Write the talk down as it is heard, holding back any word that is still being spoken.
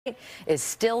is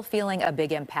still feeling a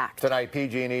big impact. Tonight,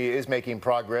 PG&E is making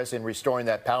progress in restoring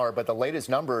that power, but the latest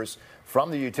numbers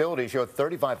from the utility show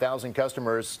 35,000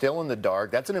 customers still in the dark.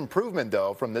 That's an improvement,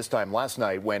 though, from this time last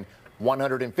night when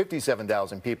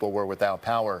 157,000 people were without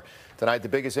power. Tonight, the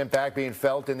biggest impact being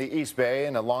felt in the East Bay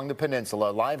and along the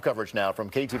peninsula. Live coverage now from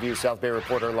KTVU South Bay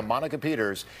reporter LaMonica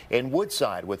Peters in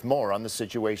Woodside with more on the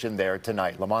situation there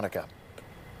tonight. LaMonica.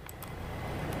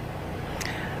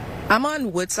 I'm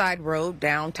on Woodside Road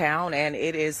downtown, and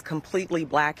it is completely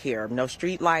black here. No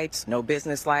street lights, no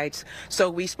business lights. So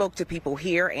we spoke to people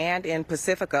here and in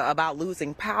Pacifica about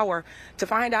losing power to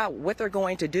find out what they're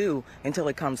going to do until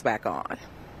it comes back on.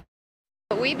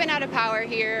 We've been out of power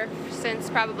here since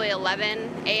probably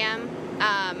 11 a.m.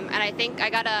 And I think I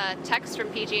got a text from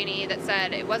PG&E that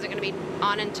said it wasn't going to be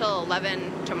on until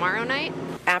 11 tomorrow night.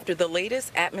 After the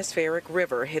latest atmospheric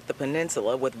river hit the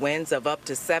peninsula with winds of up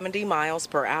to 70 miles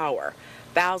per hour,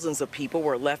 thousands of people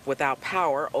were left without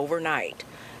power overnight.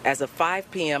 As of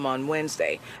 5 p.m. on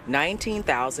Wednesday,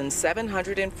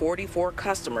 19,744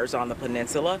 customers on the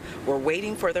peninsula were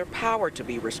waiting for their power to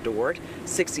be restored,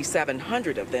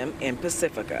 6,700 of them in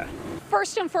Pacifica.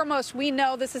 First and foremost, we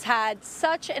know this has had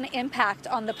such an impact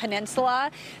on the peninsula.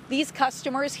 These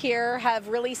customers here have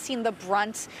really seen the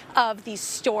brunt of these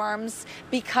storms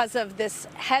because of this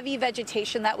heavy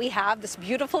vegetation that we have, this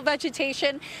beautiful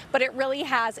vegetation, but it really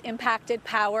has impacted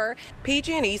power.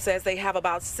 PG&E says they have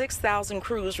about 6,000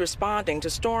 crews responding to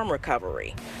storm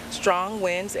recovery. Strong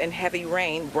winds and heavy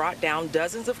rain brought down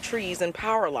dozens of trees and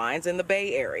power lines in the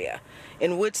Bay Area.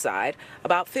 In Woodside,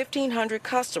 about 1,500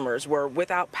 customers were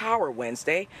without power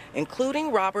Wednesday,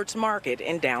 including Roberts Market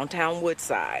in downtown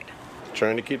Woodside.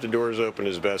 Trying to keep the doors open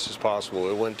as best as possible.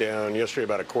 It went down yesterday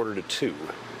about 1:45.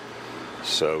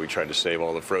 So we tried to save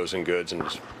all the frozen goods and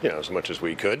as much as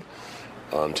we could.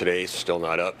 Today, still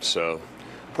not up, so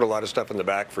put a lot of stuff in the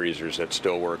back freezers that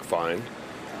still work fine.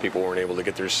 People weren't able to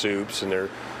get their soups and their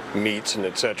meats and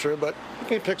etc. But you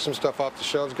can pick some stuff off the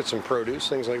shelves, get some produce,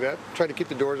 things like that. Try to keep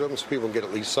the doors open so people can get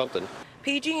at least something.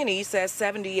 PG&E says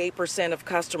 78% of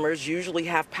customers usually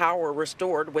have power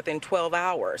restored within 12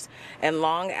 hours, and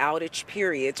long outage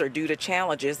periods are due to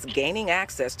challenges gaining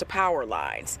access to power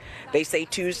lines. They say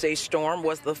Tuesday's storm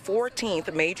was the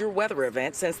 14th major weather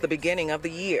event since the beginning of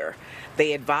the year.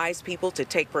 They advise people to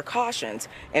take precautions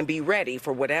and be ready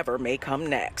for whatever may come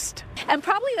next. And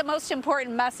probably the most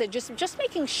important message is just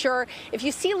making sure if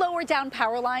you see lower down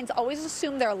power lines, always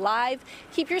assume they're live.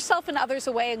 Keep yourself and others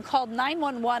away and call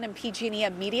 911 and PG&E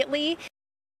immediately.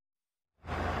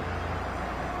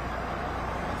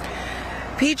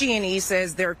 PG&E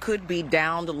says there could be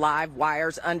downed live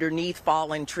wires underneath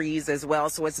fallen trees as well,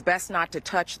 so it's best not to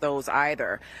touch those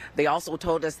either. They also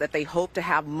told us that they hope to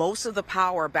have most of the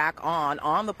power back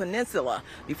on the peninsula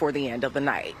before the end of the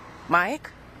night.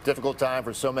 Mike? Difficult time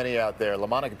for so many out there.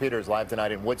 LaMonica Peters live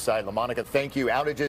tonight in Woodside. LaMonica, thank you. Outages